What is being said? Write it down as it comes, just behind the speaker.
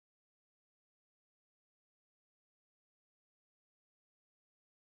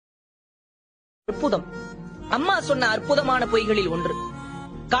அற்புதம். அம்மா சொன்ன அற்புதமான பொய்களில் ஒன்று,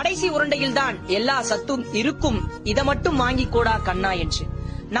 கடைசி உருண்டையில் தான் எல்லா சத்தும் இருக்கும், இதை மட்டும் வாங்கிக் கோடா கண்ணா என்று.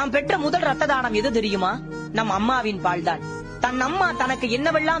 நாம் பெற்ற முதல் ரத்த தானம் எது தெரியுமா? நம் அம்மாவின் பால்தான். தன் அம்மா தனக்கு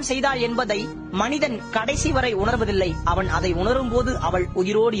என்னவெல்லாம் செய்தாள் என்பதை மனிதன் கடைசி வரை உணர்வதில்லை. அவன் அதை உணரும் போது அவள்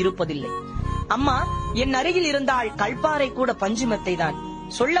உயிரோடு இருப்பதில்லை. அம்மா என் அருகில் இருந்தால் கல்பாறை கூட பஞ்சுமெத்தை தான்.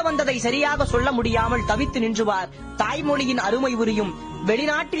 சொல்ல வந்ததை சரியாக சொல்ல முடியாமல் தவித்து நின்றுவார். தாய்மொழியின் அருமை புரியும்.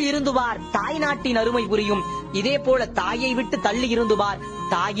 வெளிநாட்டில் இருந்துவார் தாய் நாட்டின் அருமை புரியும். இதே போல தாயை விட்டு தள்ளி இருந்துவார்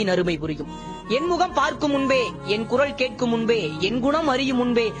தாயின் அருமை புரியும். என் முகம் பார்க்கும் முன்பே, என் குரல் கேட்கும் முன்பே, என் குணம் அறியும்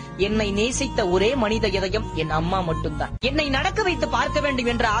முன்பே என்னை நேசித்த ஒரே மனித இதயம் என் அம்மா மட்டும்தான். என்னை நடக்க வைத்து பார்க்க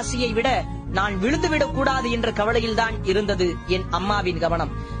வேண்டும் என்ற ஆசையை விட நான் விழுந்துவிடக் கூடாது என்ற கவலையில்தான் இருந்தது என் அம்மாவின்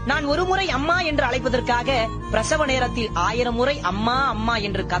கவனம். நான் ஒரு முறை அம்மா என்று அழைப்பதற்காக பிரசவ நேரத்தில் 1000 முறை அம்மா அம்மா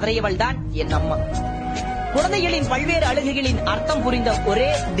என்று கதறியவள் தான் என் அம்மா. குழந்தைகளின் பல்வேறு அழுகைகளின் அர்த்தம் புரிந்த ஒரே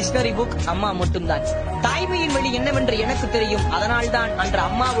டிக்ஷனரி புக் அம்மா மட்டும்தான். தாய்மையின் வழி என்னவென்று எனக்கு தெரியும். அதனால்தான் அன்று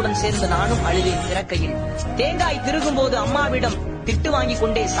அம்மாவுடன் சேர்ந்து நானும் அழுவேன் திறக்கையில். தேங்காய் திருகும் போது அம்மாவிடம் திட்டு வாங்கி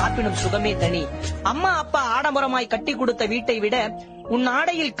கொண்டே சாப்பிடும் சுகமே தனி. அம்மா அப்பா ஆடம்பரமாய் கட்டி கொடுத்த வீட்டை விட உன்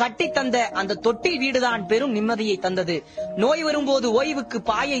ஆடையில் கட்டி தந்த அந்த தொட்டில் வீடுதான் பெரும் நிம்மதியை தந்தது. நோய் வரும்போது ஓய்வுக்கு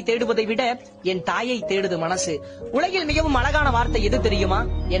பாயை தேடுவதை விட என் தாயை தேடுது மனசு. உலகில் மிகவும் அழகான வார்த்தை எது தெரியுமா?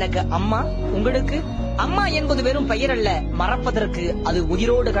 எனக்கு அம்மா. உங்களுக்கு? அம்மா என்பது வெறும் பெயர் அல்ல, மறப்பதற்கு அது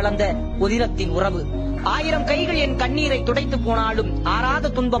உயிரோடு கலந்த உதிரத்தின் உறவு. 1000 கைகள் என் கண்ணீரை துடைத்து போனாலும்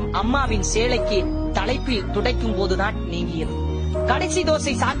ஆறாத துன்பம் அம்மாவின் சேலைக்கு தலைப்பில் துடைக்கும் போதுதான் நீங்கியது. கடைசி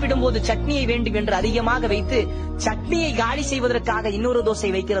தோசை சாப்பிடும் போது சட்னியை வேண்டும் என்று அதிகமாக வைத்து சட்னியை காலி செய்வதற்காக இன்னொரு தோசை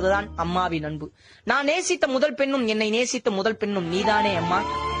வைக்கிறதுதான் அம்மாவின் அன்பு. நான் நேசித்த முதல் பெண்ணும் என்னை நேசித்த முதல் பெண்ணும் நீதானே அம்மா.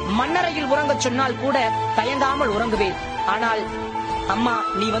 மண்ணறையில் உறங்கச் சொன்னால் கூட தயங்காமல் உறங்குவேன். ஆனால் அம்மா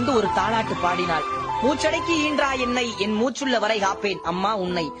நீ வந்து ஒரு தாலாட்டு பாடினாள். மூச்சடக்கி ஈன்றா என்னை, என் மூச்சுள்ள வரை காப்பேன் அம்மா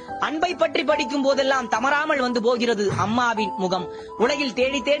உன்னை. அன்பை பற்றி படிக்கும் போதெல்லாம் தமராமல் வந்து போகிறது அம்மாவின் முகம். உலகில்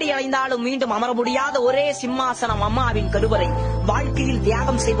தேடி தேடி அலைந்தாலும் மீண்டும் அமர முடியாத ஒரே சிம்மாசனம் அம்மாவின் கருவறை. வாழ்க்கையில்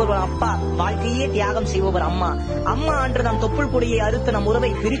தியாகம் செய்பவர் அப்பா, வாழ்க்கையே தியாகம் செய்பவர் அம்மா. அம்மா அன்று நம் தொப்புள் கொடியை அறுத்து நம்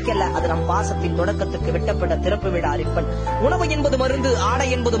உறவை பிரிக்கல, அது நம் பாசத்தின் தொடக்கத்துக்கு வெட்டப்பட்ட திறப்பு விட அரிப்பன். உணவு என்பது மருந்து, ஆடை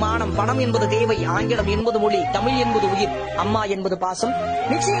என்பது மானம், பணம் என்பது தேவை, ஆங்கிலம் என்பது மொழி, தமிழ் என்பது உயிர், அம்மா என்பது பாசம்.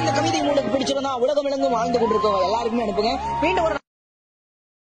 நிச்சயம் இந்த கவிதை உங்களுக்கு பிடிச்சிருந்தா உலகம் வாழ்ந்து கொண்டிருக்கோம் எல்லாருக்குமே அனுப்புங்க. மீண்டும் ஒரு